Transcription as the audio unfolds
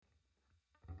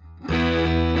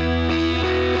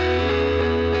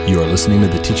You are listening to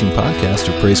the teaching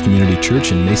podcast of Praise Community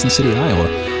Church in Mason City,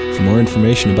 Iowa. For more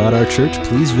information about our church,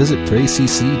 please visit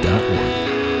praisecc.org.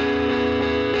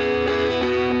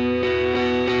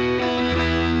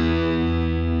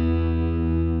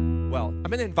 Well, I'm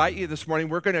going to invite you this morning.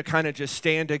 We're going to kind of just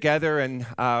stand together, and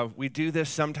we do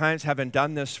this sometimes, haven't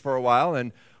done this for a while,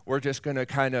 and we're just going to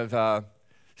kind of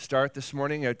start this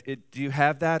morning. Do you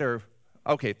have that, or?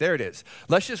 Okay, there it is.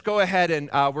 Let's just go ahead and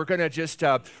we're going to just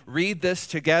read this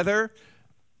together.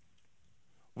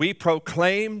 We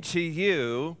proclaim to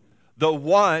you the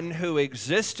one who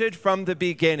existed from the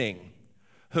beginning,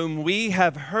 whom we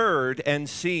have heard and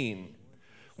seen.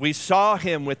 We saw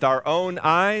him with our own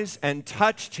eyes and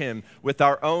touched him with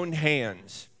our own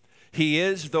hands. He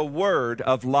is the word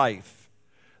of life.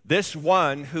 This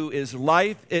one who is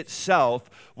life itself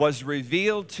was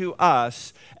revealed to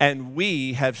us, and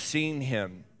we have seen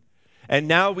him. And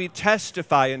now we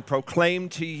testify and proclaim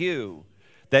to you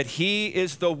that he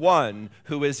is the one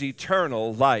who is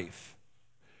eternal life.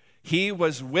 He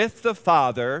was with the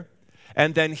Father,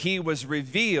 and then he was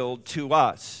revealed to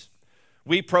us.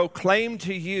 We proclaim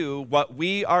to you what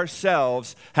we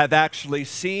ourselves have actually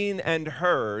seen and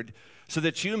heard, so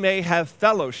that you may have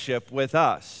fellowship with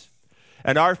us.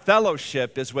 And our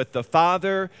fellowship is with the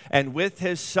Father and with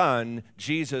his Son,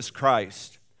 Jesus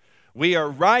Christ. We are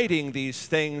writing these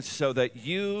things so that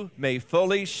you may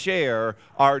fully share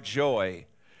our joy.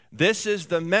 This is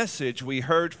the message we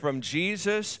heard from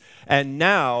Jesus and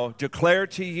now declare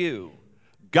to you.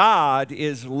 God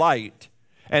is light,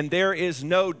 and there is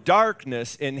no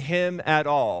darkness in him at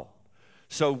all.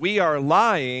 So we are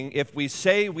lying if we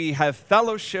say we have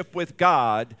fellowship with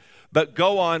God, but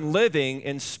go on living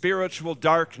in spiritual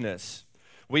darkness.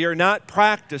 We are not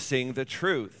practicing the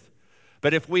truth.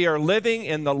 But if we are living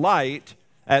in the light,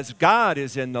 as God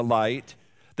is in the light,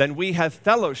 then we have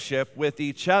fellowship with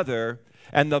each other,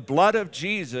 and the blood of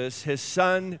Jesus, his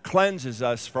Son, cleanses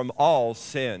us from all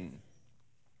sin.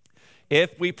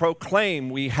 If we proclaim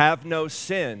we have no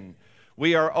sin,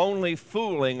 we are only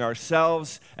fooling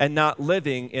ourselves and not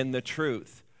living in the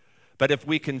truth. But if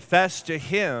we confess to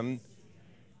him,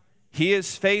 he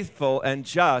is faithful and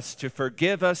just to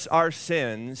forgive us our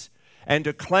sins and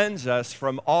to cleanse us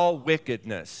from all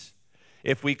wickedness.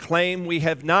 If we claim we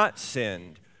have not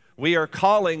sinned, we are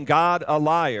calling God a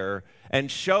liar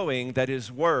and showing that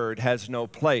his word has no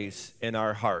place in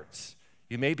our hearts.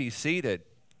 You may be seated.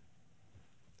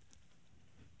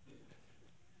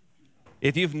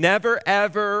 If you've never,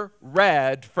 ever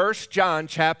read 1 John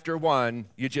chapter 1,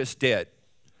 you just did.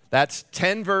 That's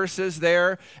 10 verses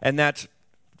there, and that's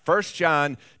 1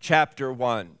 John chapter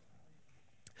 1.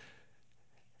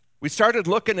 We started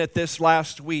looking at this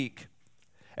last week.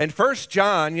 And 1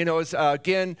 John, is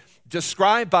again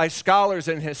described by scholars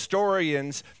and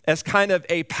historians as kind of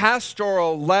a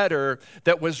pastoral letter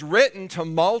that was written to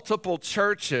multiple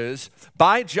churches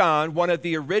by John, one of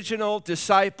the original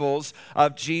disciples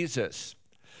of Jesus.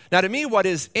 Now, to me, what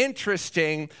is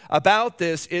interesting about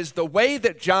this is the way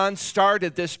that John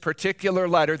started this particular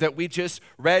letter that we just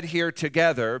read here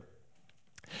together.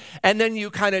 And then you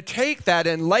kind of take that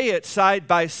and lay it side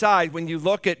by side when you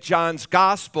look at John's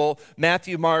gospel,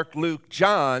 Matthew, Mark, Luke,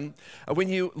 John. When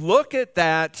you look at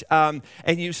that and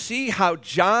you see how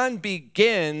John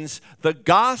begins the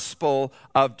gospel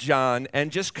of John,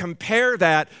 and just compare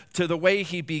that to the way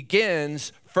he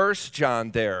begins 1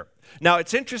 John there. Now,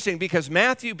 it's interesting because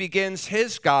Matthew begins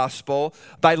his gospel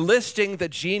by listing the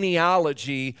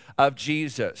genealogy of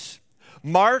Jesus.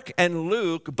 Mark and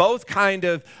Luke both kind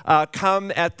of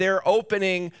come at their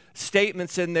opening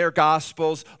statements in their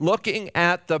gospels looking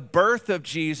at the birth of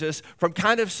Jesus from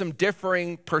kind of some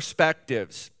differing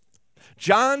perspectives.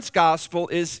 John's gospel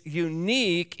is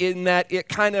unique in that it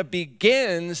kind of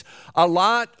begins a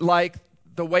lot like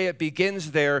the way it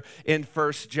begins there in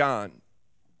 1 John.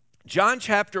 John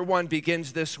chapter 1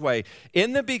 begins this way.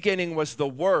 In the beginning was the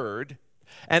Word,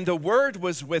 and the Word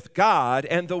was with God,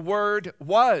 and the Word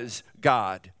was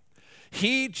God.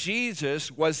 He,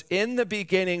 Jesus, was in the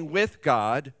beginning with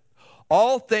God.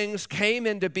 All things came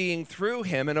into being through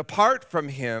him, and apart from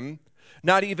him,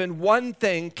 not even one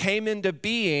thing came into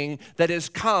being that has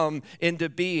come into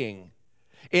being.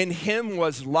 In him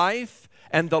was life,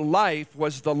 and the life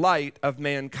was the light of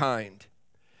mankind.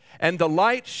 And the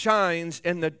light shines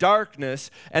in the darkness,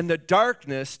 and the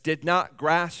darkness did not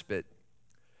grasp it.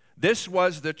 This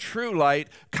was the true light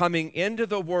coming into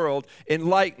the world,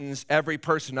 enlightens every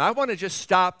person. I want to just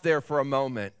stop there for a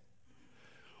moment.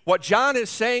 What John is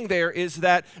saying there is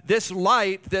that this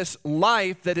light, this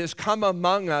life that has come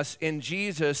among us in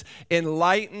Jesus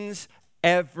enlightens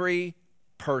every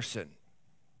person.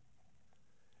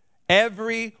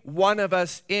 every one of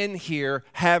us in here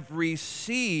have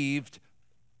received,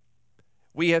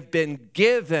 we have been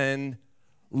given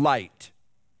light.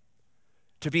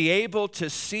 To be able to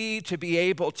see, to be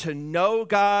able to know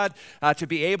God, to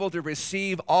be able to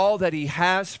receive all that He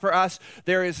has for us.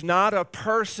 There is not a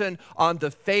person on the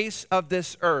face of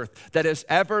this earth that has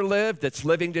ever lived, that's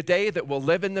living today, that will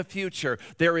live in the future.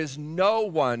 There is no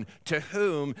one to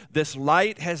whom this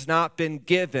light has not been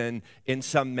given in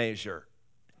some measure.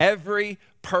 Every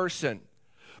person.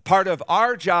 Part of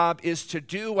our job is to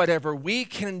do whatever we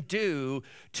can do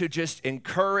to just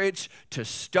encourage, to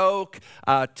stoke,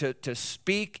 to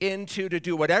speak into, to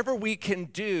do whatever we can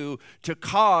do to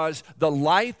cause the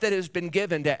light that has been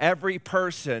given to every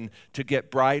person to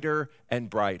get brighter and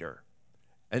brighter.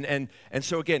 And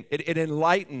so again, it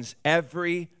enlightens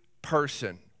every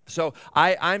person. So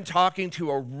I'm talking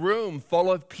to a room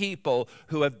full of people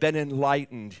who have been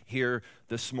enlightened here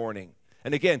this morning.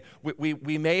 And again,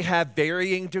 we may have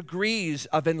varying degrees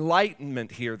of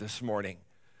enlightenment here this morning.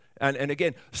 And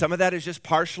again, some of that is just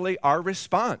partially our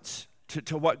response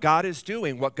to what God is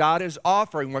doing, what God is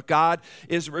offering, what God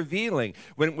is revealing.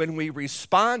 When we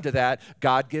respond to that,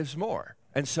 God gives more.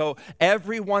 And so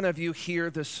every one of you here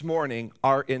this morning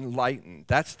are enlightened.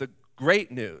 That's the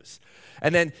great news.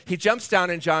 And then he jumps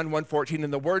down in John 1:14,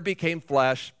 and the Word became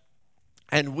flesh,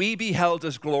 and we beheld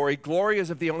His glory. Glory is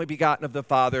of the only begotten of the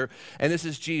Father. And this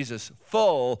is Jesus,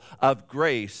 full of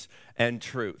grace and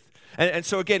truth. And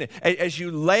so again, as you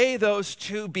lay those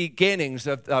two beginnings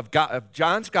of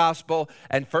John's gospel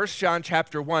and 1 John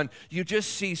chapter 1, you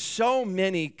just see so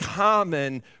many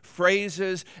common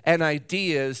phrases and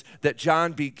ideas that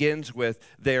John begins with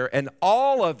there. And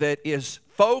all of it is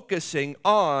focusing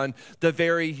on the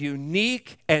very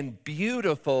unique and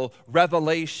beautiful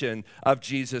revelation of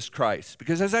Jesus Christ.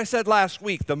 Because as I said last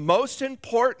week, the most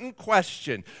important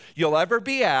question you'll ever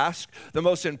be asked, the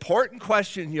most important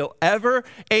question you'll ever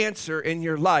answer in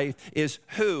your life is,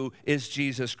 who is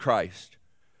Jesus Christ?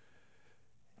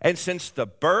 And since the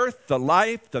birth, the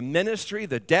life, the ministry,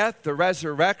 the death, the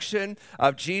resurrection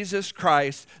of Jesus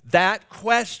Christ, that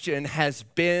question has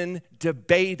been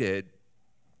debated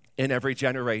in every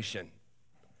generation.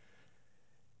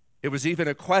 It was even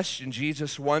a question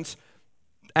Jesus once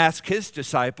asked His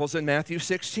disciples in Matthew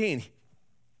 16. It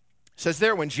says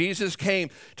there, when Jesus came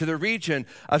to the region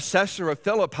of Caesarea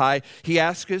Philippi, He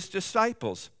asked His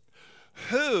disciples,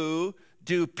 "Who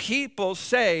do people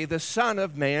say the Son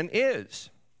of Man is?"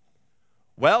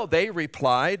 Well, they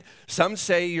replied, "Some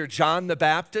say you're John the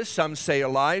Baptist, some say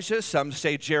Elijah, some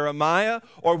say Jeremiah,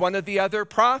 or one of the other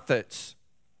prophets."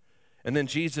 And then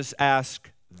Jesus asked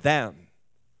them,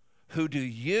 "Who do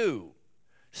you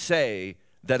say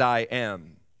that I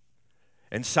am?"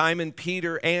 And Simon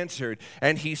Peter answered,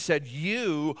 and he said,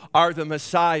 "You are the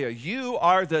Messiah. You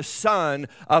are the Son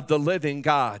of the living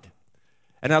God."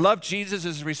 And I love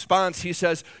Jesus' response. He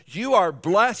says, "You are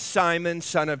blessed, Simon,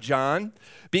 son of John,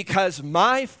 because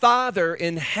my Father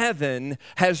in heaven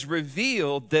has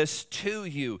revealed this to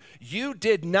you. You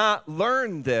did not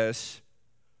learn this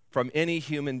from any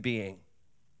human being."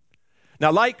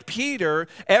 Now, like Peter,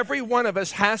 every one of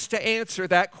us has to answer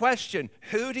that question.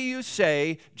 Who do you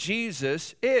say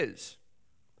Jesus is?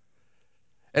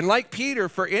 And like Peter,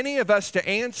 for any of us to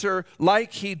answer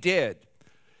like he did,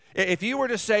 if you were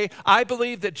to say, "I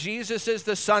believe that Jesus is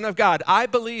the Son of God. I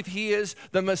believe He is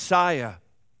the Messiah,"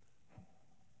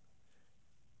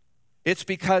 it's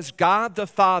because God the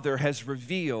Father has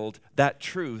revealed that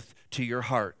truth to your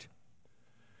heart.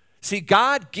 See,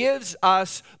 God gives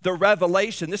us the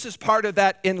revelation. This is part of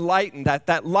that enlightened,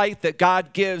 that light that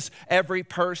God gives every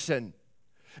person.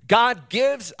 God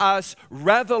gives us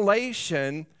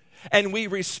revelation, and we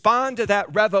respond to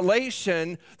that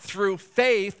revelation through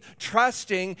faith,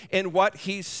 trusting in what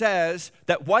He says,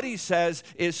 that what He says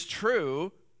is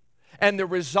true. And the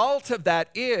result of that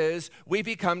is we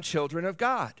become children of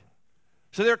God.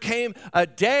 So there came a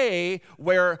day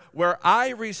where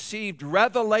I received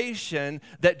revelation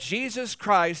that Jesus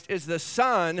Christ is the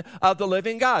Son of the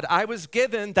living God. I was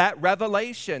given that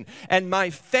revelation, and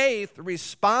my faith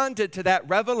responded to that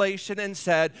revelation and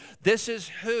said, "This is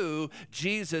who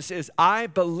Jesus is. I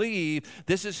believe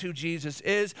this is who Jesus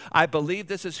is. I believe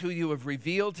this is who you have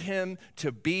revealed Him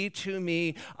to be to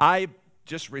me." I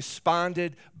just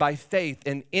responded by faith,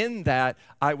 and in that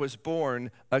I was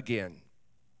born again.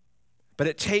 But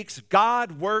it takes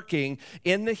God working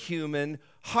in the human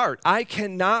heart. I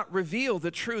cannot reveal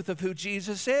the truth of who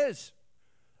Jesus is.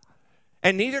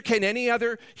 And neither can any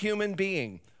other human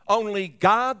being. Only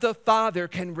God the Father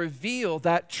can reveal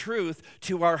that truth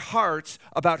to our hearts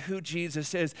about who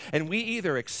Jesus is. And we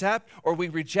either accept or we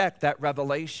reject that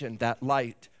revelation, that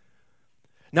light.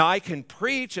 Now, I can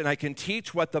preach and I can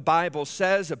teach what the Bible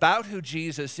says about who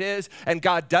Jesus is, and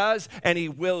God does, and he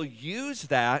will use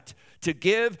that to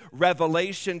give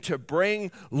revelation, to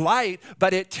bring light,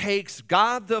 but it takes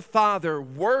God the Father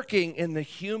working in the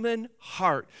human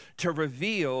heart to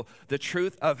reveal the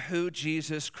truth of who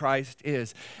Jesus Christ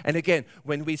is. And again,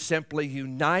 when we simply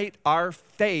unite our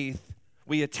faith,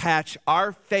 we attach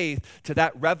our faith to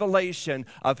that revelation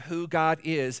of who God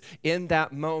is. In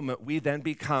that moment, we then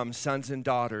become sons and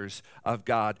daughters of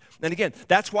God. And again,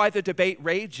 that's why the debate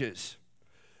rages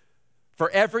for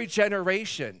every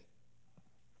generation,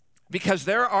 because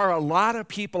there are a lot of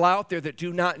people out there that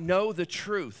do not know the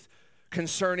truth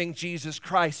concerning Jesus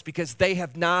Christ because they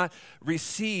have not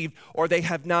received or they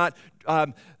have not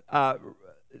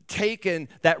taken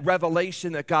that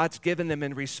revelation that God's given them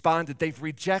and responded. They've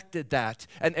rejected that,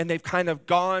 and they've kind of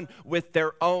gone with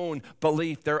their own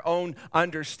belief, their own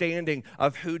understanding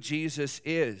of who Jesus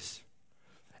is.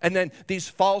 And then these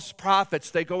false prophets,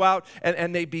 they go out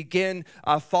and they begin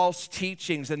false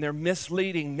teachings, and they're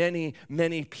misleading many,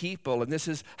 many people. And this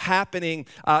is happening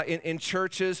in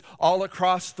churches all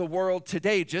across the world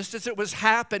today, just as it was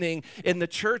happening in the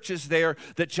churches there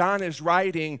that John is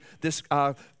writing this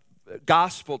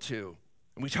gospel to.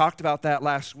 And we talked about that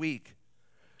last week.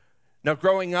 Now,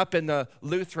 growing up in the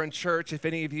Lutheran church, if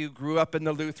any of you grew up in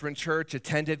the Lutheran church,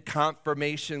 attended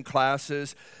confirmation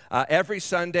classes, every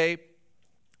Sunday,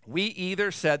 we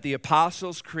either said the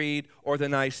Apostles' Creed or the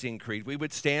Nicene Creed. We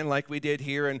would stand like we did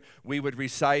here and we would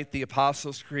recite the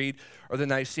Apostles' Creed or the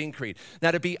Nicene Creed.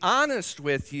 Now, to be honest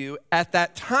with you, at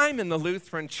that time in the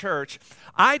Lutheran church,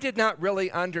 I did not really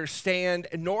understand,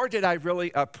 nor did I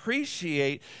really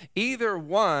appreciate either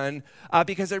one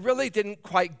because I really didn't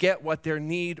quite get what their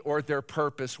need or their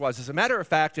purpose was. As a matter of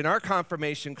fact, in our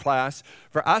confirmation class,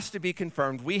 for us to be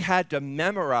confirmed, we had to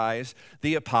memorize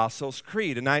the Apostles'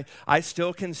 Creed. And I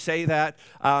still can say that,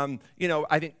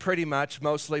 I think pretty much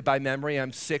mostly by memory.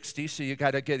 I'm 60, so you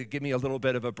got to give me a little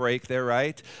bit of a break there,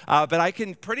 right? But I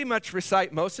can pretty much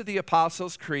recite most of the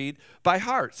Apostles' Creed by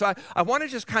heart. So I want to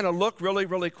just kind of look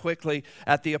really quickly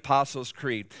at the Apostles'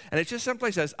 Creed. And it just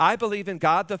simply says, I believe in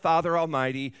God the Father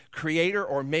Almighty, creator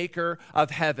or maker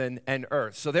of heaven and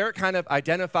earth. So there it kind of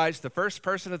identifies the first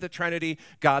person of the Trinity,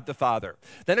 God the Father.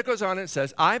 Then it goes on and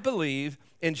says, I believe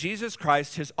in Jesus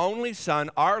Christ, his only Son,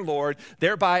 our Lord,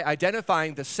 thereby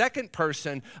identifying the second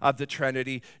person of the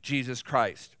Trinity, Jesus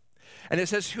Christ. And it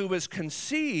says, who was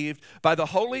conceived by the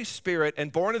Holy Spirit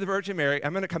and born of the Virgin Mary.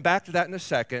 I'm going to come back to that in a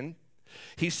second.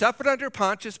 He suffered under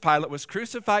Pontius Pilate, was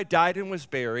crucified, died, and was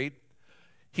buried.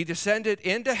 He descended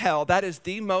into hell. That is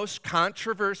the most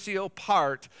controversial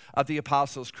part of the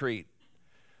Apostles' Creed.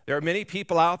 There are many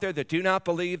people out there that do not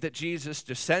believe that Jesus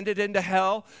descended into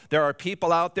hell. There are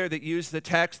people out there that use the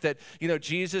text that,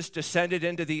 Jesus descended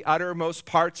into the uttermost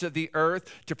parts of the earth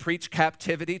to preach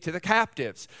captivity to the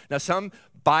captives. Now, some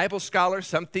Bible scholars,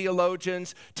 some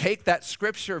theologians take that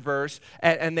scripture verse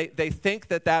and they think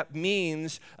that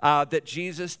means that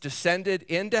Jesus descended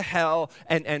into hell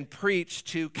and preached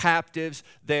to captives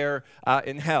there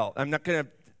in hell. I'm not going to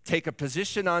take a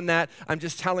position on that. I'm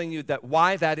just telling you that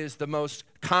why that is the most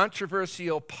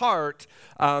controversial part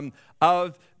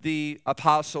of the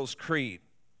Apostles' Creed.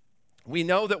 We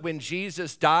know that when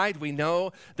Jesus died, we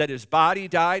know that his body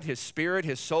died, his spirit,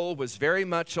 his soul was very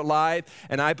much alive,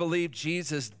 and I believe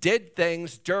Jesus did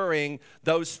things during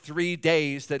those 3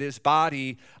 days that his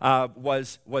body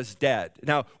was dead.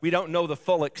 Now, we don't know the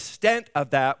full extent of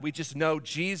that. We just know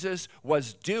Jesus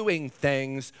was doing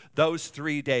things those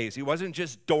 3 days. He wasn't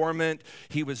just dormant,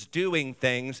 he was doing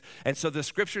things. And so the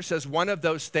scripture says one of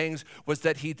those things was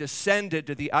that he descended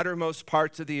to the uttermost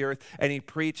parts of the earth and he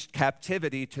preached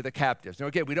captivity to the captives. Now,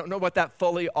 again, we don't know what that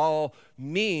fully all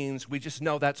means. We just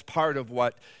know that's part of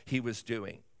what he was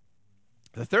doing.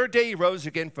 The third day he rose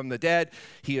again from the dead.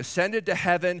 He ascended to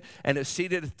heaven and is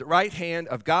seated at the right hand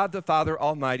of God the Father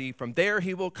Almighty. From there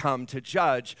he will come to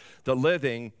judge the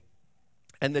living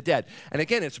and the dead. And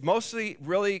again, it's mostly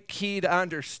really key to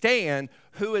understand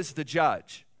who is the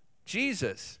judge.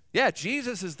 Jesus. Yeah,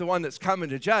 Jesus is the one that's coming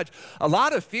to judge. A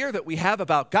lot of fear that we have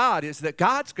about God is that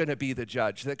God's going to be the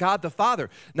judge, that God the Father.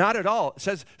 Not at all.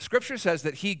 Scripture says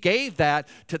that he gave that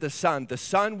to the Son. The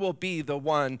Son will be the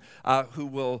one who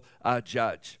will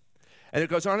judge. And it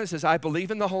goes on and says, I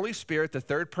believe in the Holy Spirit, the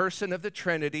third person of the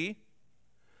Trinity,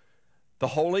 the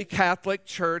Holy Catholic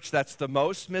Church. That's the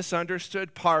most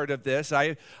misunderstood part of this.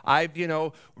 I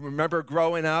remember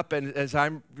growing up, and as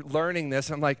I'm learning this,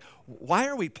 I'm like, why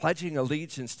are we pledging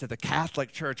allegiance to the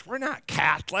Catholic Church? We're not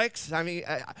Catholics. I mean,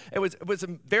 it was a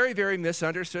very, very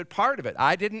misunderstood part of it.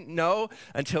 I didn't know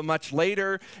until much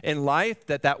later in life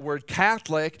that word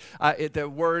Catholic, the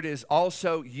word is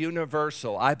also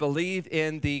universal. I believe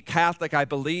in the Catholic. I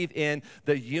believe in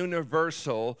the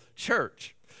universal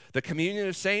church. The communion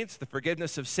of saints, the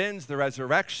forgiveness of sins, the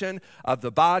resurrection of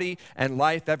the body, and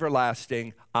life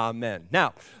everlasting. Amen.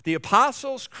 Now, the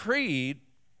Apostles' Creed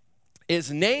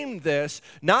is named this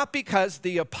not because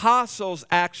the apostles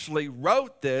actually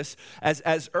wrote this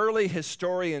as early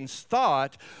historians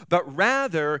thought, but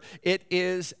rather it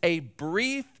is a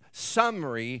brief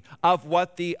summary of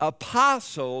what the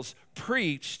apostles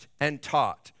preached and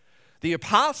taught. The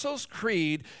Apostles'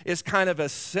 Creed is kind of a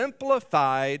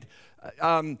simplified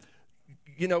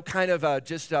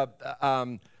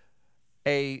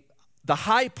the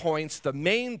high points, the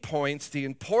main points, the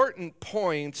important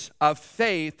points of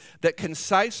faith that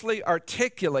concisely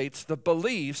articulates the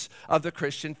beliefs of the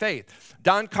Christian faith.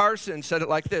 Don Carson said it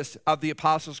like this of the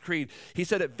Apostles' Creed. He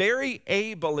said it very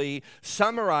ably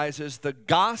summarizes the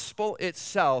gospel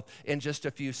itself in just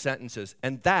a few sentences,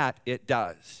 and that it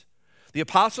does. The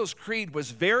Apostles' Creed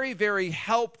was very, very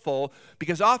helpful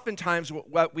because oftentimes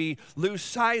what we lose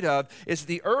sight of is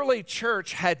the early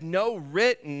church had no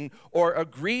written or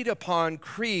agreed upon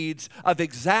creeds of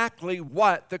exactly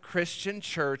what the Christian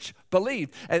church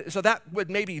believed. And so that would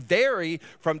maybe vary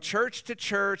from church to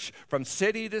church, from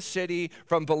city to city,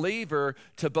 from believer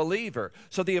to believer.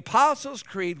 So the Apostles'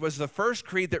 Creed was the first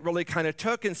creed that really kind of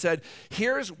took and said,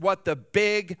 here's what the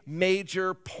big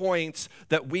major points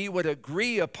that we would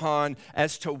agree upon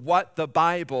as to what the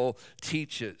Bible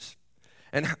teaches.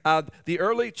 And the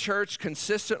early church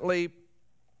consistently,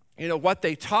 what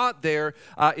they taught there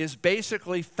is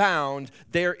basically found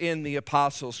there in the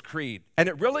Apostles' Creed. And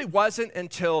it really wasn't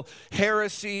until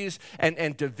heresies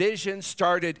and divisions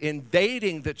started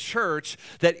invading the church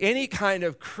that any kind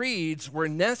of creeds were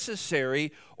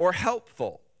necessary or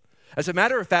helpful. As a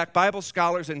matter of fact, Bible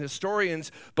scholars and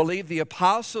historians believe the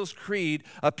Apostles' Creed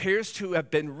appears to have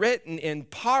been written in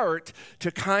part to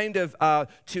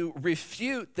to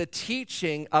refute the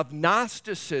teaching of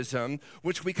Gnosticism,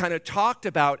 which we kind of talked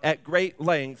about at great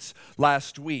lengths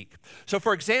last week. So,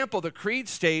 for example, the Creed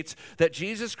states that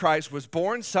Jesus Christ was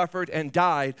born, suffered, and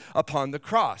died upon the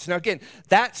cross. Now, again,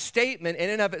 that statement in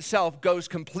and of itself goes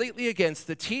completely against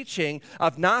the teaching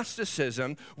of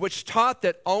Gnosticism, which taught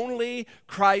that only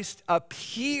Christ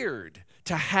appeared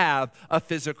to have a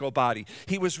physical body.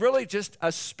 He was really just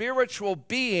a spiritual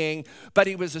being, but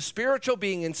he was a spiritual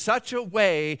being in such a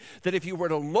way that if you were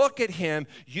to look at him,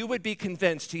 you would be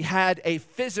convinced he had a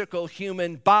physical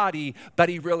human body, but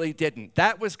he really didn't.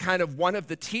 That was kind of one of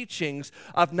the teachings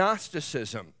of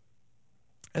Gnosticism.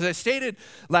 As I stated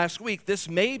last week, this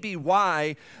may be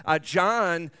why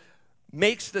John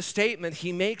makes the statement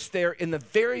he makes there in the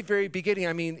very, very beginning.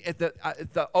 I mean,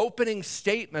 the opening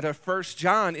statement of 1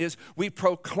 John is, we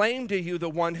proclaim to you the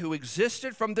one who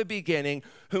existed from the beginning,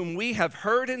 whom we have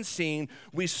heard and seen.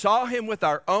 We saw him with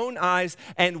our own eyes,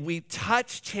 and we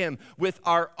touched him with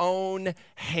our own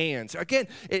hands. Again,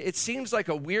 it seems like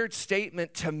a weird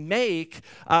statement to make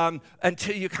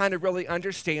until you kind of really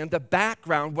understand the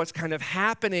background, what's kind of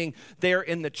happening there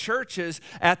in the churches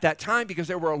at that time, because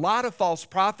there were a lot of false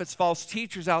prophets, false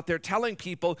teachers out there telling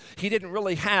people he didn't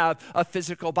really have a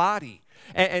physical body.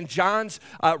 And John's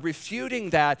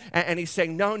refuting that, and he's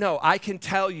saying, no, I can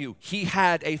tell you he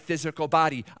had a physical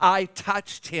body. I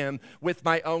touched him with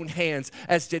my own hands,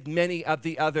 as did many of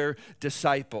the other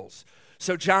disciples.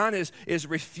 So John is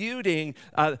refuting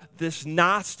this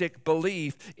Gnostic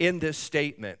belief in this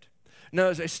statement. Now,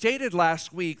 as I stated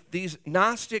last week, these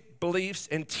Gnostic beliefs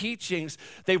and teachings,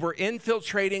 they were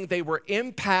infiltrating, they were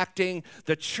impacting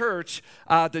the church,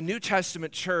 the New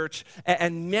Testament church,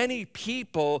 and many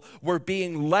people were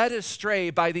being led astray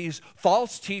by these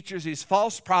false teachers, these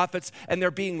false prophets, and they're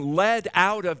being led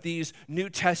out of these New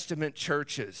Testament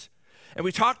churches. And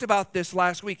we talked about this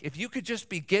last week. If you could just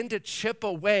begin to chip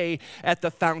away at the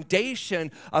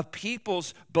foundation of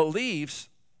people's beliefs,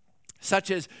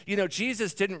 such as,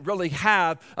 Jesus didn't really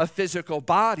have a physical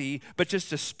body, but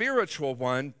just a spiritual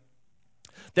one,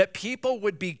 that people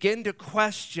would begin to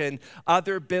question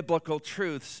other biblical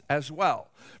truths as well.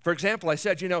 For example, I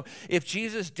said, if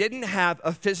Jesus didn't have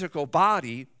a physical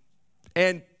body,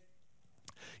 and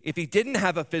if he didn't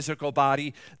have a physical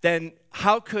body, then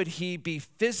how could he be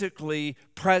physically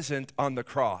present on the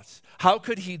cross? How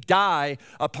could he die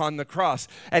upon the cross?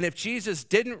 And if Jesus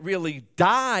didn't really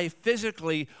die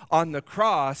physically on the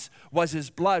cross, was his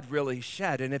blood really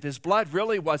shed? And if his blood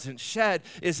really wasn't shed,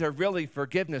 is there really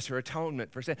forgiveness or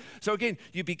atonement for sin? So again,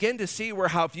 you begin to see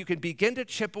how if you can begin to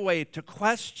chip away, to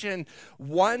question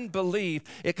one belief,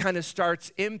 it kind of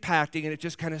starts impacting, and it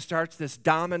just kind of starts this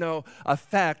domino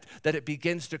effect that it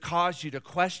begins to cause you to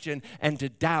question and to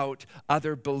doubt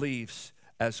other beliefs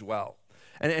as well.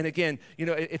 And again,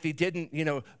 if he didn't,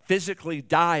 physically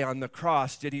die on the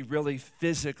cross, did he really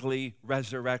physically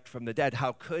resurrect from the dead?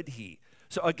 How could he?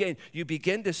 So again, you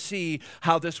begin to see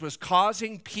how this was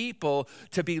causing people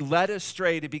to be led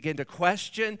astray, to begin to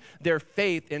question their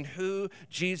faith in who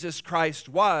Jesus Christ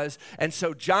was. And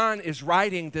so John is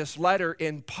writing this letter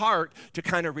in part to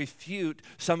kind of refute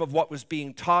some of what was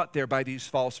being taught there by these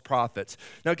false prophets.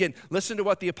 Now again, listen to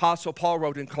what the Apostle Paul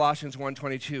wrote in Colossians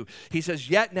 1:22. He says,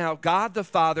 "Yet now God the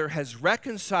Father has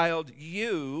reconciled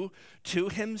you to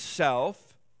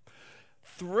himself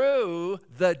through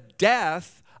the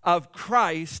death of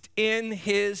Christ in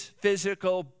his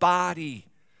physical body."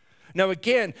 Now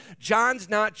again, John's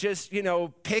not just,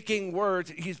 picking words.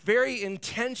 He's very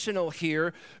intentional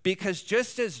here, because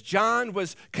just as John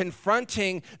was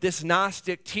confronting this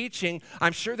Gnostic teaching,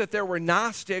 I'm sure that there were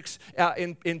Gnostics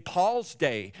in Paul's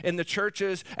day, in the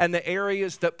churches and the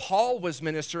areas that Paul was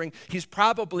ministering. He's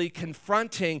probably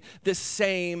confronting the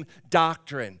same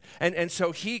doctrine. And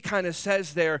so he kind of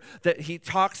says there that he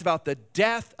talks about the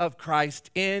death of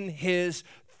Christ in his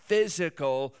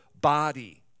physical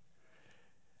body.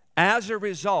 As a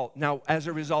result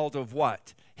of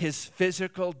what? His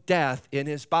physical death in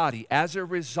his body. As a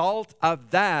result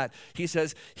of that, he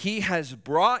says, he has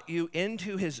brought you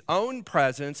into his own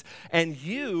presence, and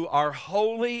you are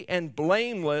holy and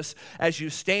blameless as you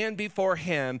stand before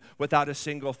him without a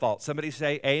single fault. Somebody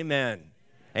say amen.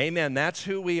 Amen. That's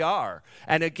who we are.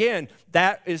 And again,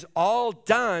 that is all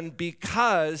done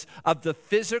because of the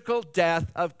physical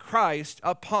death of Christ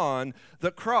upon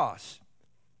the cross.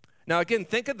 Now again,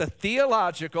 think of the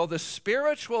theological, the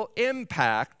spiritual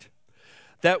impact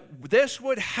that this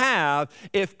would have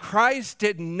if Christ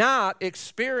did not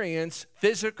experience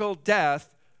physical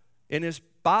death in his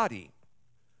body.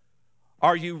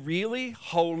 Are you really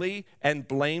holy and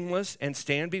blameless and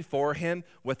stand before him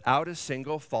without a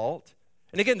single fault?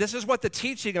 And again, this is what the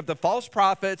teaching of the false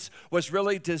prophets was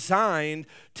really designed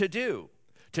to do.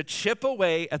 To chip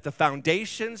away at the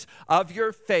foundations of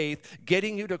your faith,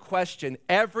 getting you to question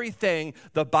everything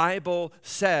the Bible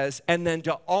says, and then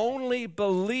to only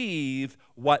believe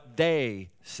what they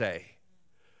say.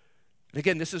 And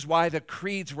again, this is why the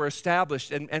creeds were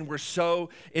established and were so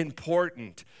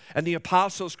important. And the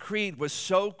Apostles' Creed was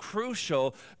so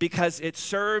crucial because it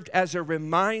served as a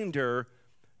reminder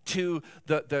to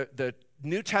the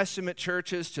New Testament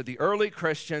churches, to the early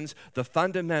Christians, the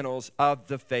fundamentals of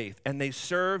the faith. And they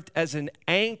served as an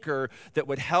anchor that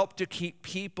would help to keep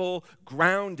people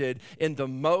grounded in the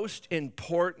most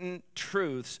important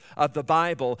truths of the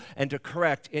Bible and to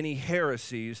correct any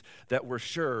heresies that were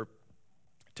sure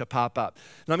to pop up.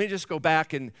 Let me just go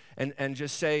back and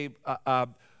just say, I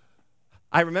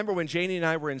remember when Janie and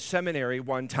I were in seminary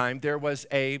one time, there was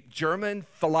a German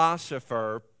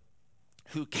philosopher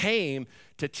who came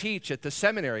to teach at the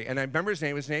seminary. And I remember his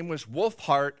name was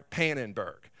Wolfhart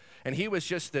Pannenberg. And he was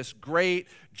just this great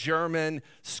German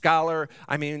scholar.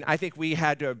 I mean, I think we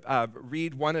had to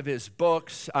read one of his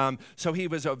books. So he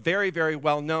was a very, very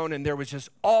well known, and there was just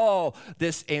all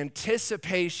this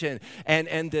anticipation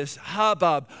and this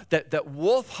hubbub that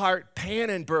Wolfhart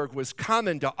Pannenberg was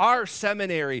coming to our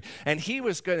seminary, and he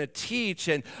was going to teach.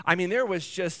 And I mean, there was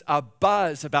just a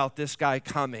buzz about this guy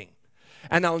coming.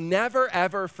 And I'll never,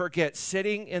 ever forget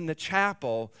sitting in the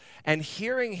chapel and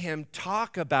hearing him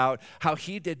talk about how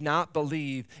he did not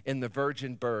believe in the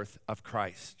virgin birth of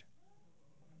Christ.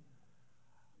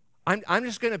 I'm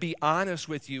just going to be honest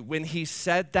with you. When he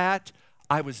said that,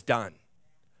 I was done.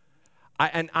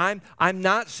 I'm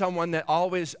not someone that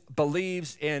always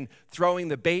believes in throwing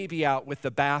the baby out with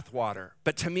the bathwater.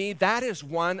 But to me, that is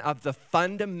one of the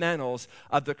fundamentals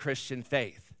of the Christian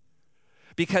faith.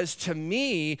 Because to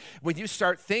me, when you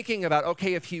start thinking about,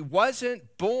 okay, if he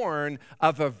wasn't born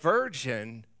of a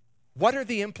virgin, what are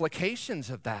the implications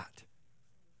of that?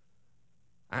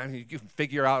 I mean, you can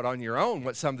figure out on your own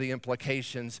what some of the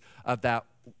implications of that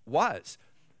was.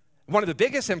 One of the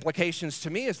biggest implications to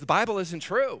me is the Bible isn't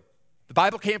true. The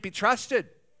Bible can't be trusted.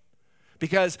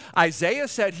 Because Isaiah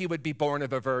said he would be born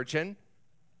of a virgin.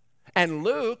 And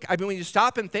Luke, I mean, when you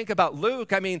stop and think about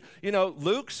Luke, I mean,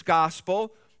 Luke's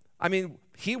gospel, I mean,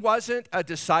 he wasn't a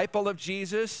disciple of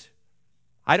Jesus.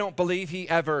 I don't believe he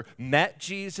ever met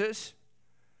Jesus.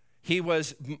 He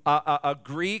was a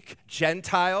Greek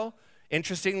Gentile.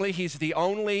 Interestingly, he's the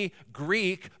only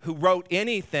Greek who wrote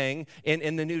anything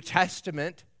in the New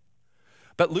Testament.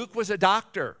 But Luke was a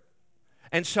doctor.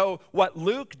 And so what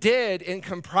Luke did in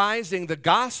comprising the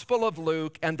Gospel of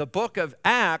Luke and the book of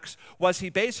Acts was he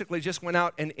basically just went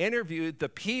out and interviewed the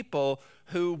people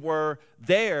who were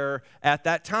there at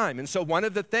that time. And so one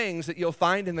of the things that you'll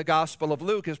find in the Gospel of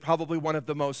Luke is probably one of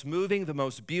the most moving, the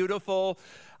most beautiful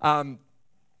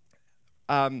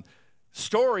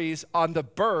stories on the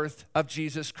birth of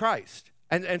Jesus Christ.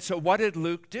 And so what did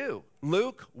Luke do?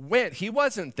 Luke went. He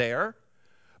wasn't there.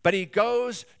 But he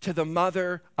goes to the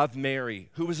mother of Mary,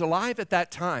 who was alive at that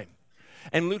time.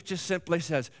 And Luke just simply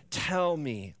says, tell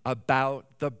me about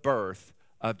the birth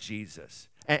of Jesus.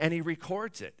 And he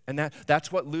records it. And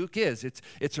that's what Luke is.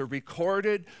 It's a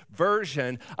recorded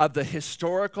version of the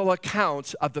historical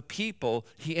accounts of the people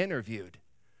he interviewed.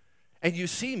 And you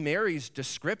see Mary's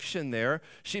description there.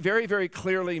 She very, very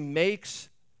clearly makes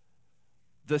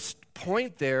this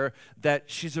point there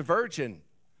that she's a virgin.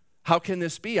 How can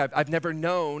this be? I've never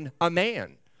known a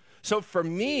man. So for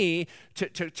me,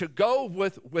 to go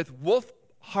with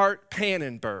Wolfhart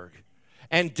Pannenberg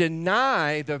and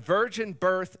deny the virgin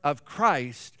birth of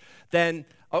Christ, then,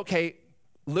 okay,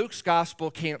 Luke's gospel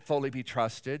can't fully be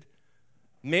trusted.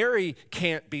 Mary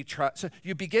can't be trusted. So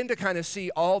you begin to kind of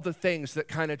see all the things that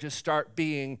kind of just start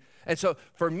being. And so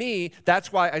for me,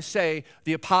 that's why I say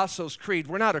the Apostles' Creed,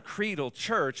 we're not a creedal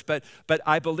church, but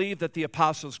I believe that the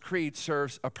Apostles' Creed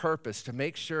serves a purpose to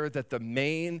make sure that the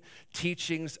main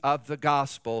teachings of the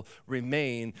gospel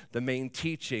remain the main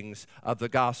teachings of the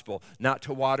gospel, not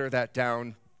to water that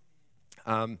down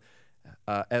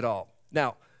at all.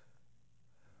 Now,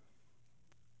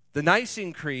 the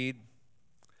Nicene Creed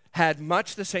had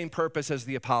much the same purpose as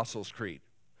the Apostles' Creed.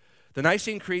 The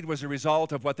Nicene Creed was a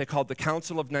result of what they called the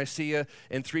Council of Nicaea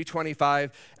in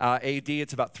 325 AD.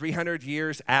 It's about 300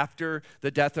 years after the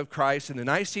death of Christ. And the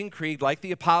Nicene Creed, like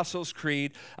the Apostles'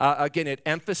 Creed, again, it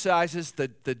emphasizes the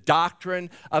doctrine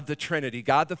of the Trinity.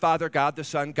 God the Father, God the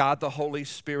Son, God the Holy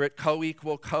Spirit,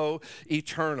 co-equal,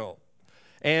 co-eternal.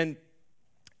 And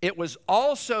it was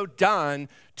also done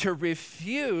to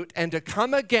refute and to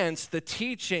come against the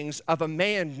teachings of a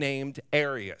man named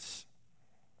Arius.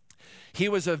 He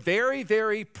was a very,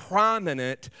 very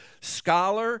prominent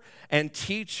scholar and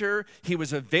teacher. He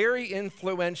was a very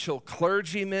influential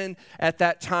clergyman at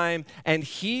that time, and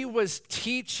he was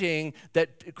teaching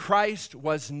that Christ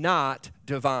was not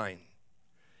divine.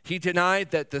 He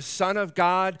denied that the Son of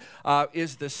God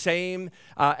is the same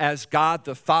as God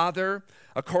the Father.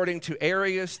 According to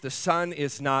Arius, the Son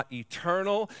is not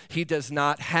eternal. He does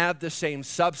not have the same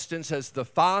substance as the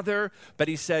Father, but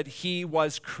he said he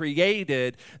was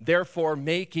created, therefore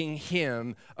making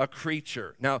him a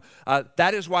creature. Now,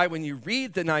 that is why when you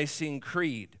read the Nicene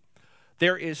Creed,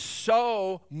 there is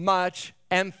so much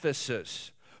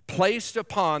emphasis placed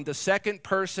upon the second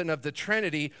person of the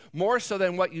Trinity, more so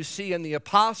than what you see in the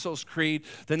Apostles' Creed.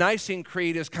 The Nicene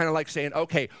Creed is kind of like saying,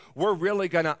 okay, we're really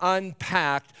going to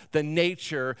unpack the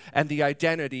nature and the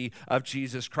identity of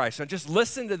Jesus Christ. Now just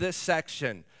listen to this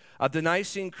section of the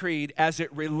Nicene Creed as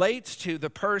it relates to the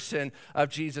person of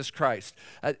Jesus Christ.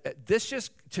 This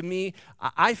just, to me,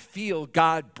 I feel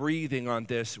God breathing on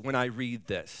this when I read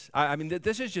this. I mean,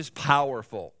 this is just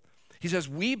powerful. He says,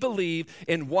 we believe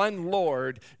in one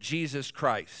Lord, Jesus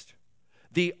Christ,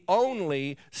 the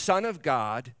only Son of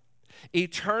God,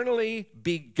 eternally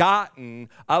begotten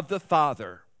of the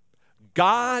Father,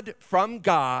 God from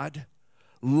God,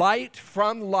 light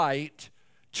from light,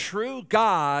 true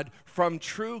God from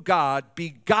true God,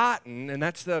 begotten, and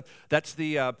that's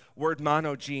the word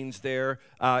monogenes there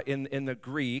in the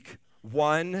Greek,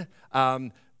 one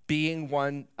being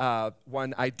one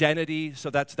identity, so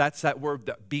that's that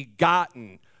word,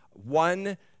 begotten,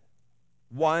 one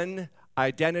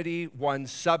identity, one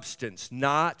substance,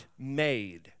 not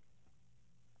made.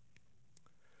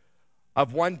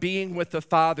 Of one being with the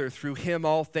Father, through him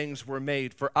all things were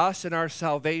made. For us in our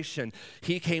salvation,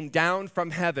 he came down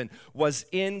from heaven, was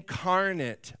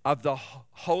incarnate of the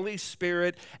Holy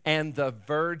Spirit and the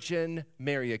Virgin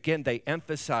Mary. Again, they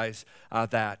emphasize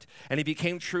that. And he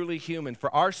became truly human. For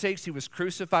our sakes, he was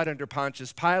crucified under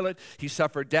Pontius Pilate. He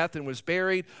suffered death and was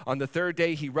buried. On the third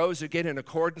day, he rose again in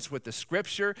accordance with the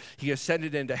Scripture. He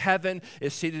ascended into heaven,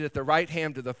 is seated at the right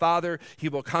hand of the Father. He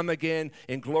will come again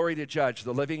in glory to judge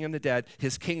the living and the dead. that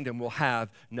his kingdom will have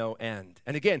no end.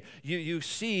 And again, you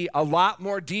see a lot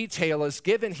more detail is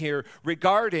given here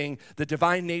regarding the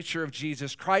divine nature of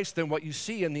Jesus Christ than what you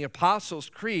see in the Apostles'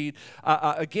 Creed,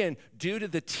 again, due to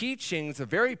the teachings, the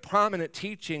very prominent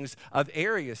teachings of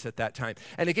Arius at that time.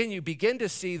 And again, you begin to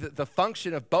see that the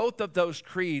function of both of those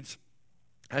creeds,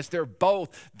 as they're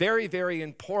both very, very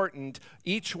important,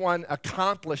 each one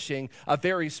accomplishing a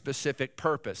very specific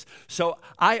purpose. So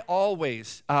I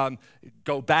always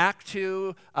go back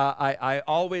to, I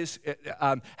always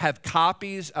have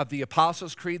copies of the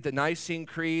Apostles' Creed, the Nicene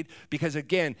Creed, because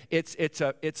again,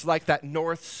 it's like that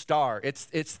North Star.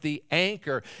 It's the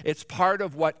anchor. It's part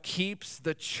of what keeps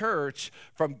the church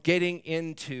from getting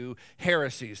into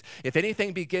heresies. If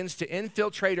anything begins to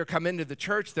infiltrate or come into the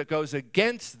church that goes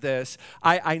against this,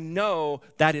 I know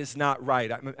that is not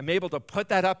right. I'm able to put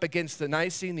that up against the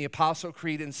Nicene, the Apostle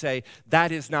Creed, and say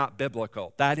that is not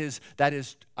biblical. That is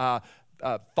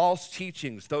false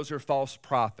teachings. Those are false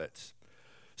prophets.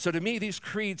 So to me, these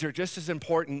creeds are just as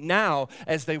important now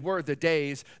as they were the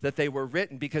days that they were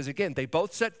written, because again, they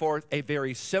both set forth a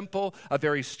very simple, a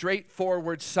very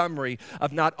straightforward summary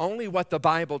of not only what the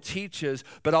Bible teaches,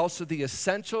 but also the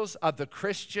essentials of the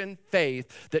Christian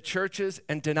faith that churches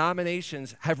and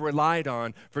denominations have relied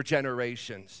on for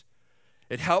generations.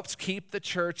 It helps keep the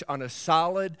church on a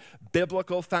solid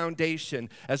biblical foundation,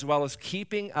 as well as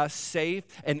keeping us safe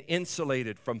and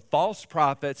insulated from false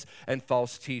prophets and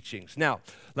false teachings. Now,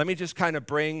 let me just kind of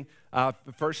bring 1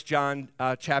 John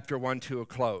chapter 1 to a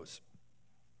close.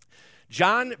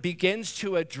 John begins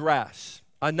to address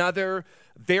another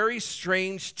very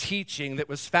strange teaching that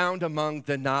was found among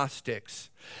the Gnostics.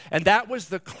 And that was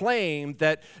the claim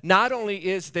that not only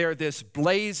is there this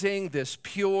blazing, this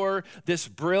pure, this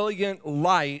brilliant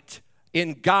light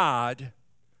in God,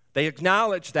 they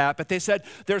acknowledged that, but they said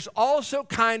there's also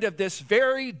kind of this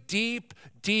very deep,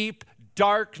 deep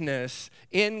darkness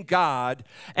in God,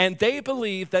 and they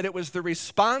believed that it was the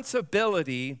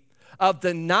responsibility of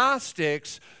the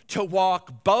Gnostics to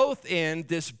walk both in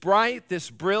this bright, this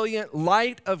brilliant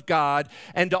light of God,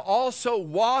 and to also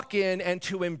walk in and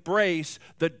to embrace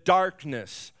the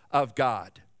darkness of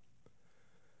God.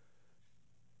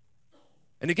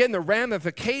 And again, the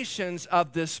ramifications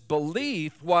of this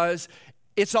belief was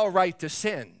it's all right to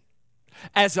sin.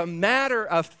 As a matter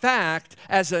of fact,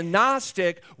 as a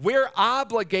Gnostic, we're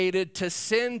obligated to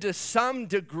sin to some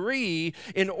degree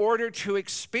in order to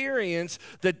experience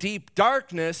the deep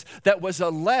darkness that was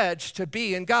alleged to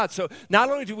be in God. So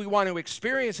not only do we want to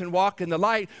experience and walk in the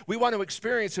light, we want to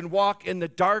experience and walk in the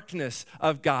darkness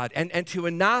of God. And to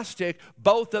a Gnostic,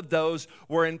 both of those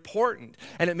were important.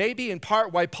 And it may be in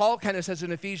part why Paul kind of says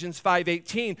in Ephesians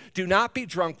 5:18, do not be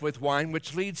drunk with wine,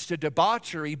 which leads to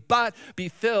debauchery, but be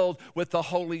filled with the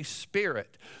Holy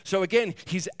Spirit. So again,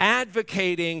 he's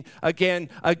advocating again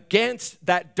against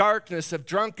that darkness of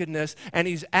drunkenness, and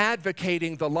he's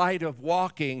advocating the light of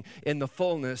walking in the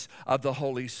fullness of the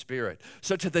Holy Spirit.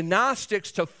 So to the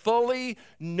Gnostics, to fully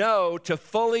know, to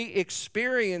fully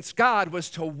experience God was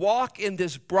to walk in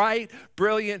this bright,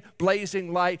 brilliant,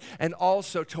 blazing light, and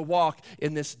also to walk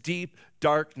in this deep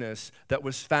darkness that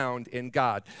was found in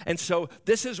God. And so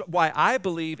this is why I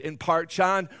believe in part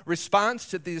John responds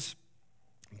to this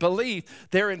belief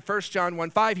there in 1 John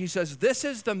 1:5. He says, this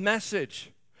is the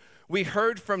message we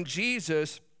heard from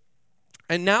Jesus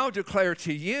and now declare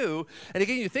to you. And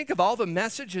again, you think of all the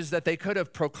messages that they could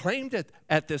have proclaimed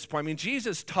at this point. I mean,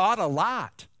 Jesus taught a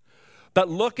lot, but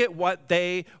look at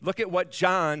what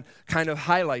John kind of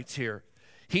highlights here.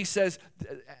 He says,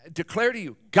 declare to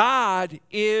you, God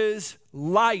is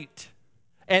light,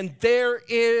 and there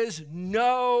is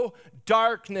no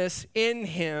darkness in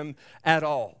him at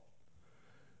all.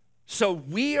 So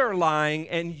we are lying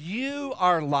and you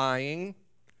are lying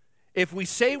if we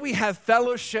say we have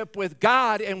fellowship with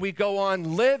God and we go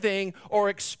on living or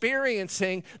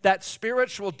experiencing that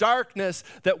spiritual darkness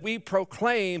that we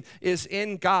proclaim is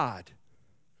in God.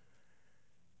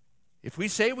 If we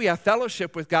say we have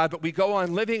fellowship with God, but we go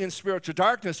on living in spiritual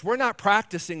darkness, we're not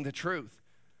practicing the truth.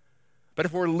 But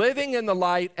if we're living in the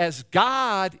light as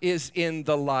God is in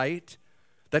the light,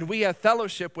 then we have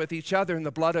fellowship with each other, and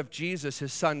the blood of Jesus,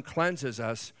 his son, cleanses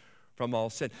us from all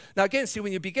sin. Now again, see,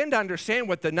 when you begin to understand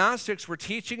what the Gnostics were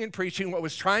teaching and preaching, what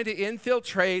was trying to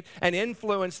infiltrate and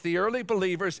influence the early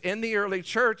believers in the early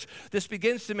church, this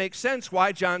begins to make sense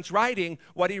why John's writing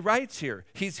what he writes here.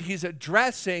 He's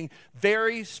addressing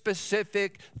very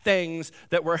specific things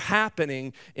that were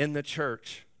happening in the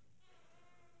church.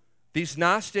 These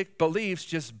Gnostic beliefs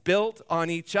just built on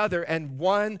each other, and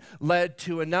one led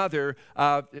to another,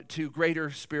 to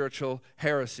greater spiritual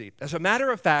heresy. As a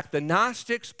matter of fact, the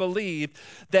Gnostics believed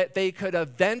that they could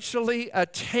eventually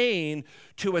attain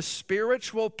to a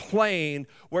spiritual plane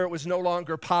where it was no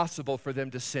longer possible for them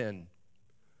to sin.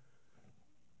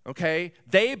 Okay?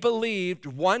 They believed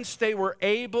once they were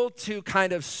able to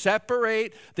kind of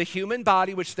separate the human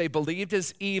body, which they believed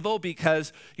is evil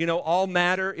because, all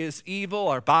matter is evil.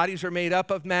 Our bodies are made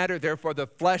up of matter. Therefore, the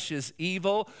flesh is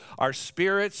evil. Our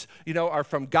spirits, are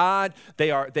from God. They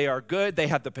are good. They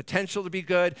have the potential to be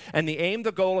good. And the aim,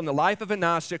 the goal in the life of a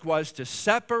Gnostic was to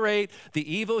separate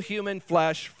the evil human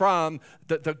flesh from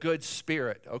the good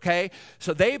spirit, okay?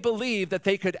 So they believed that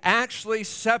they could actually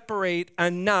separate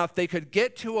enough. They could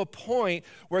get to a point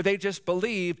where they just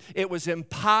believed it was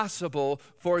impossible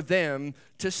for them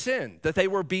to sin, that they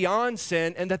were beyond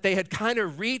sin, and that they had kind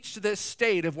of reached this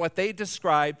state of what they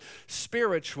described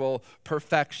spiritual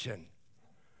perfection.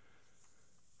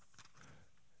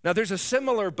 Now, there's a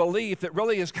similar belief that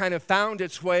really has kind of found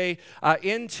its way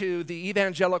into the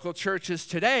evangelical churches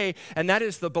today, and that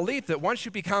is the belief that once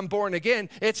you become born again,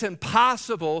 it's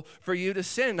impossible for you to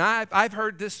sin. I've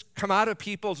heard this come out of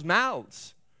people's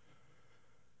mouths.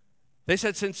 They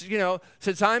said,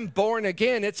 since I'm born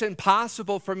again, it's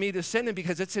impossible for me to sin, and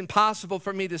because it's impossible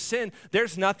for me to sin,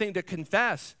 there's nothing to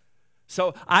confess.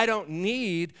 So I don't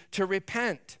need to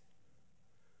repent.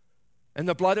 And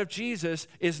the blood of Jesus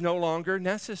is no longer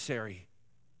necessary.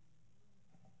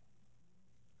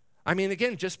 I mean,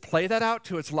 again, just play that out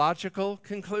to its logical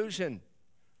conclusion.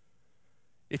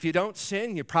 If you don't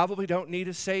sin, you probably don't need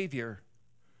a Savior.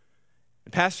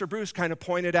 And Pastor Bruce kind of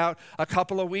pointed out a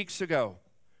couple of weeks ago.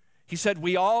 He said,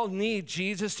 we all need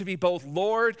Jesus to be both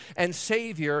Lord and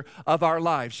Savior of our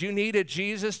lives. You needed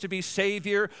Jesus to be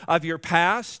Savior of your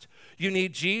past. You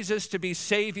need Jesus to be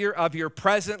Savior of your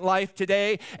present life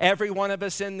today. Every one of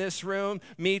us in this room,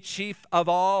 me chief of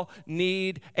all,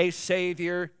 need a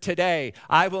Savior today.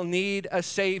 I will need a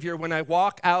Savior when I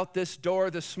walk out this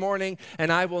door this morning,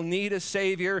 and I will need a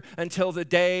Savior until the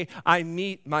day I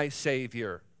meet my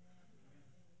Savior.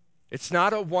 It's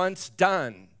not a once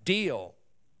done deal.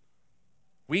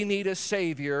 We need a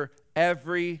Savior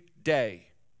every day.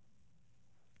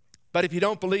 But if you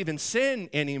don't believe in sin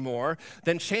anymore,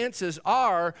 then chances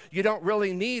are you don't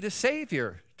really need a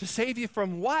Savior. To save you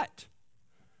from what?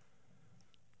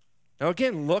 Now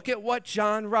again, look at what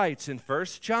John writes in 1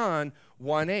 John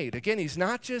 1:8. Again, he's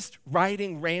not just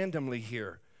writing randomly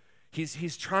here.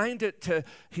 He's trying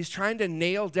to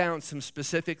nail down some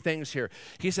specific things here.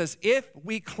 He says, if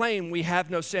we claim we have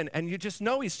no sin, and you just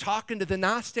know he's talking to the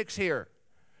Gnostics here.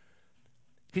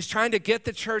 He's trying to get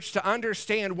the church to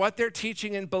understand what they're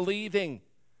teaching and believing.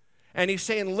 And he's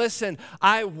saying, listen,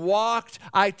 I walked,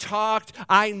 I talked,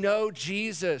 I know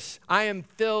Jesus. I am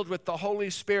filled with the Holy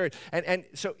Spirit. And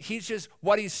so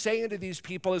what he's saying to these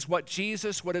people is what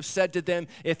Jesus would have said to them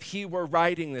if he were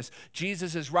writing this.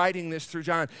 Jesus is writing this through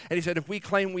John. And he said, if we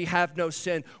claim we have no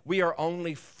sin, we are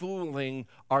only fooling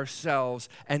ourselves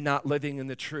and not living in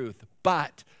the truth.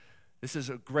 But this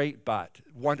is a great but,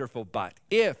 wonderful but.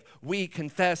 If we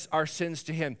confess our sins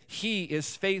to him, he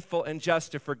is faithful and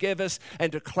just to forgive us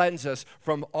and to cleanse us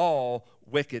from all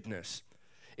wickedness.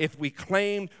 If we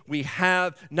claim we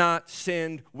have not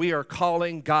sinned, we are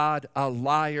calling God a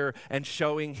liar and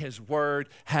showing his word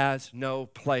has no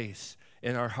place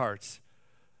in our hearts.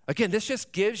 Again, this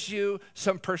just gives you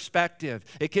some perspective.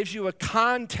 It gives you a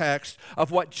context of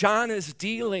what John is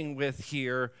dealing with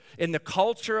here in the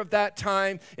culture of that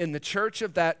time, in the church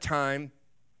of that time,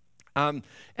 and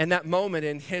that moment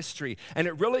in history. And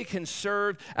it really can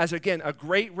serve as, again, a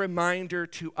great reminder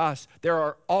to us. There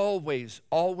are always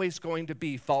going to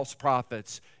be false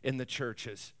prophets in the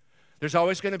churches. There's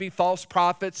always going to be false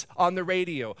prophets on the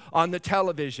radio, on the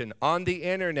television, on the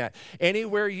internet.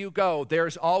 Anywhere you go,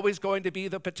 there's always going to be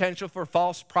the potential for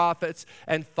false prophets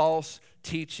and false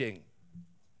teaching.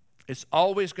 It's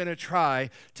always going to try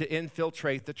to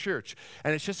infiltrate the church.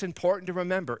 And it's just important to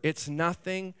remember, it's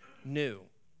nothing new.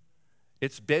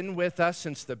 It's been with us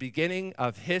since the beginning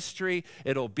of history.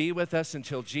 It'll be with us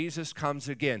until Jesus comes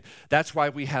again. That's why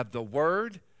we have the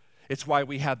Word. It's why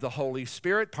we have the Holy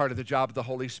Spirit. Part of the job of the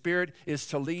Holy Spirit is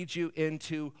to lead you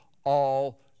into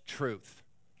all truth.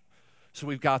 So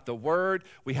we've got the Word,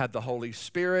 we have the Holy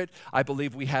Spirit. I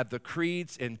believe we have the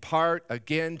creeds in part,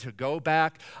 again, to go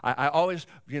back. I always,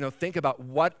 think about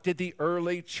what did the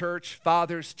early church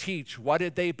fathers teach? What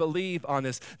did they believe on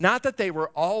this? Not that they were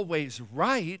always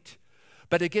right,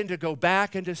 but again, to go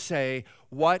back and to say,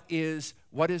 what is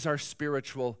our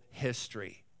spiritual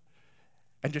history?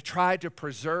 and to try to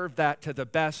preserve that to the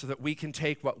best so that we can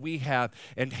take what we have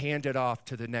and hand it off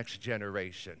to the next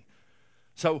generation.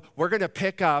 So we're going to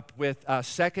pick up with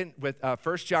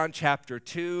 1 John chapter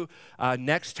 2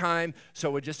 next time.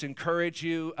 So we just encourage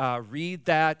you, read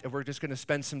that. And we're just going to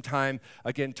spend some time,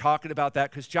 again, talking about that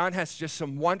because John has just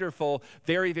some wonderful,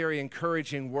 very, very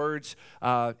encouraging words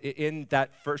in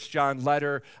that 1 John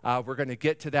letter. We're going to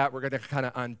get to that. We're going to kind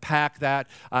of unpack that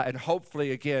and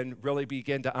hopefully, again, really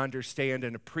begin to understand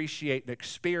and appreciate and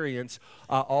experience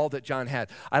all that John had.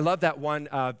 I love that one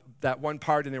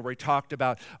part in there where he talked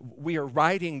about, we are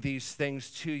writing these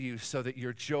things to you so that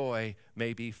your joy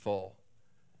may be full.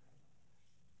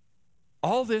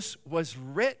 All this was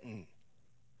written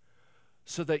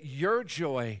so that your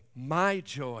joy, my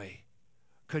joy,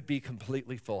 could be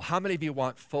completely full. How many of you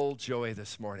want full joy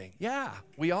this morning? Yeah,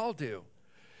 we all do.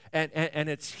 And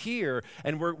it's here,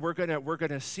 and we're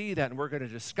gonna see that, and we're gonna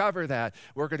discover that,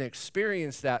 we're gonna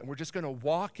experience that, and we're just gonna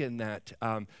walk in that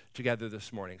together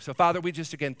this morning. So, Father, we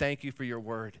just again thank you for your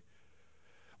word.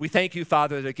 We thank you,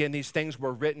 Father, that again these things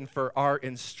were written for our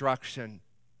instruction.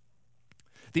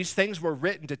 These things were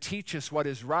written to teach us what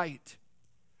is right,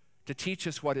 to teach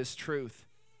us what is truth,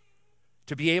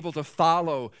 to be able to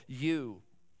follow you.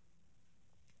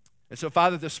 And so,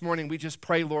 Father, this morning we just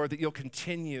pray, Lord, that you'll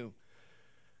continue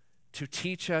to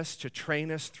teach us, to train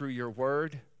us through your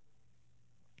word.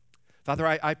 Father,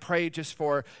 I pray just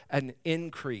for an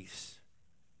increase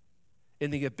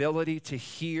in the ability to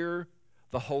hear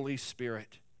the Holy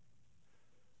Spirit.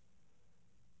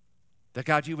 That,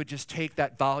 God, you would just take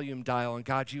that volume dial and,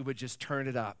 God, you would just turn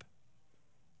it up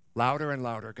louder and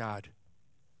louder, God.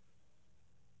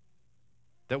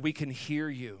 That we can hear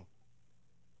you.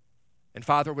 And,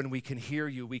 Father, when we can hear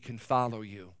you, we can follow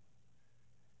you.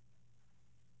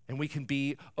 And we can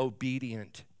be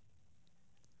obedient.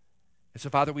 And so,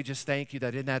 Father, we just thank you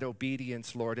that in that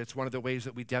obedience, Lord, it's one of the ways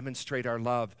that we demonstrate our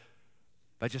love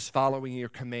by just following your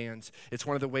commands. It's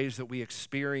one of the ways that we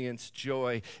experience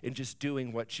joy in just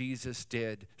doing what Jesus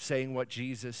did, saying what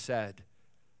Jesus said.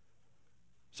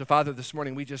 So, Father, this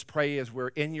morning we just pray as we're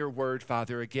in your word,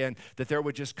 Father, again, that there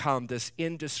would just come this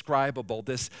indescribable,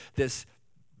 this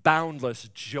boundless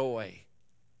joy,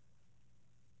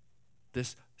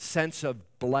 this sense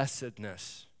of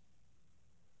blessedness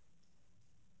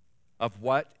of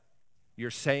what you're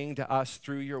saying to us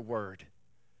through your word.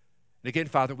 And again,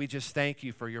 Father, we just thank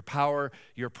you for your power,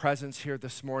 your presence here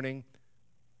this morning.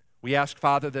 We ask,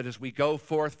 Father, that as we go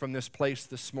forth from this place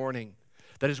this morning,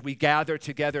 that as we gather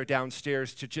together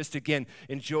downstairs to just again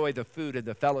enjoy the food and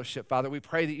the fellowship, Father, we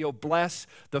pray that you'll bless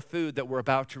the food that we're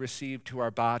about to receive to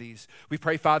our bodies. We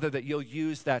pray, Father, that you'll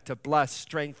use that to bless,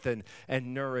 strengthen,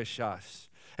 and nourish us.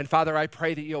 And Father, I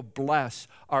pray that you'll bless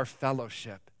our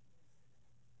fellowship,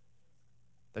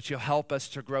 that you'll help us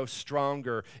to grow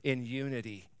stronger in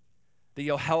unity, that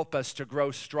you'll help us to grow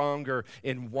stronger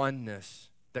in oneness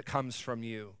that comes from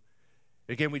you.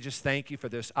 Again, we just thank you for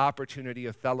this opportunity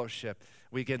of fellowship.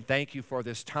 We again thank you for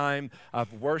this time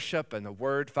of worship and the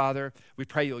word, Father. We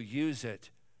pray you'll use it,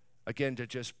 again, to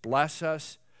just bless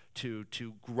us, to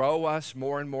grow us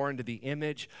more and more into the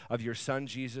image of your Son,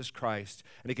 Jesus Christ.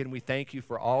 And again, we thank you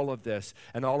for all of this.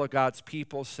 And all of God's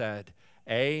people said,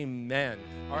 amen.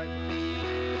 All right.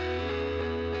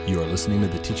 You are listening to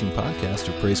the teaching podcast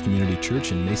of Praise Community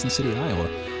Church in Mason City, Iowa.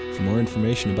 For more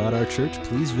information about our church,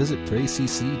 please visit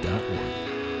praisecc.org.